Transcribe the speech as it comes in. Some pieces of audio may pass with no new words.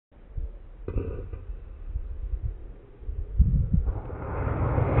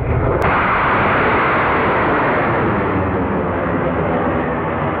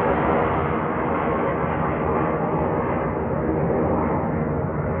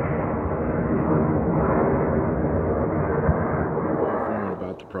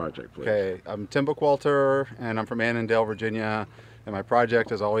project, please. Okay, I'm Tim Bookwalter, and I'm from Annandale, Virginia. And my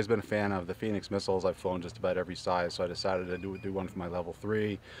project has always been a fan of the Phoenix missiles. I've flown just about every size, so I decided to do one for my level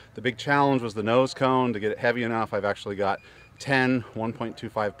 3. The big challenge was the nose cone. To get it heavy enough, I've actually got 10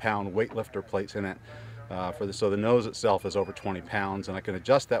 1.25 pound weightlifter plates in it. So the nose itself is over 20 pounds, and I can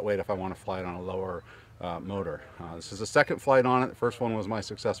adjust that weight if I want to fly it on a lower motor. This is the second flight on it. The first one was my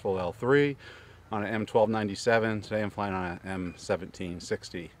successful L3 on an M1297. Today I'm flying on an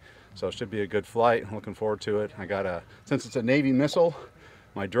M1760. So it should be a good flight. I'm looking forward to it. Since it's a Navy missile,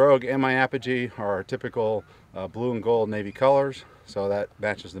 my drogue and my apogee are our typical blue and gold Navy colors, so that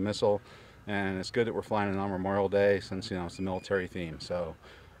matches the missile. And it's good that we're flying it on Memorial Day, since it's the military theme. So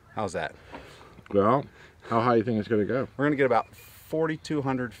how's that? Well, how high do you think it's going to go? We're going to get about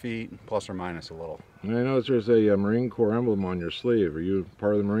 4,200 feet, plus or minus a little. And I noticed there's a Marine Corps emblem on your sleeve. Are you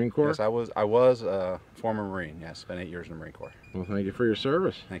part of the Marine Corps? Yes, I was a former Marine. Yes, spent 8 years in the Marine Corps. Well, thank you for your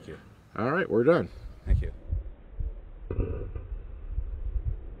service. Thank you. All right, we're done. Thank you.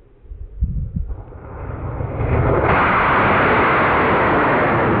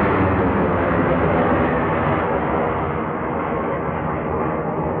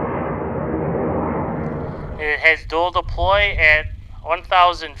 It has dual deploy at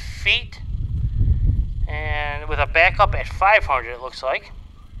 1,000 feet and with a backup at 500, it looks like.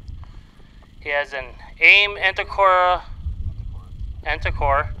 He has an AIM anti-core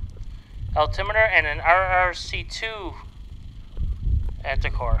altimeter and an RRC2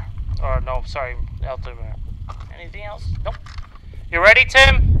 anti-core. Or no, sorry, altimeter. Anything else? Nope. You ready,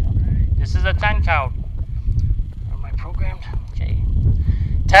 Tim? This is a 10 count. Am I programmed? Okay.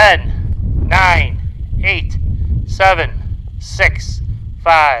 10, 9, 8, 7, 6,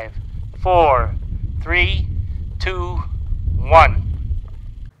 5, 4, 3, 2, 1.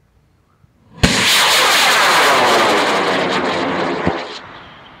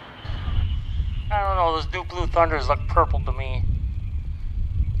 I don't know, those new Blue Thunders look purple to me.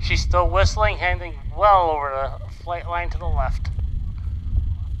 She's still whistling, heading well over the flight line to the left.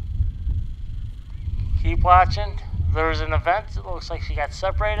 Keep watching. There's an event. It looks like she got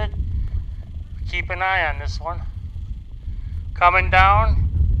separated. Keep an eye on this one. Coming down.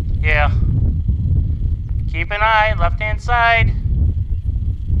 Yeah. Keep an eye. Left-hand side.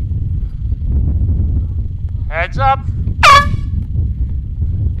 Heads up.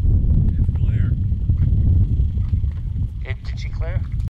 Did she clear?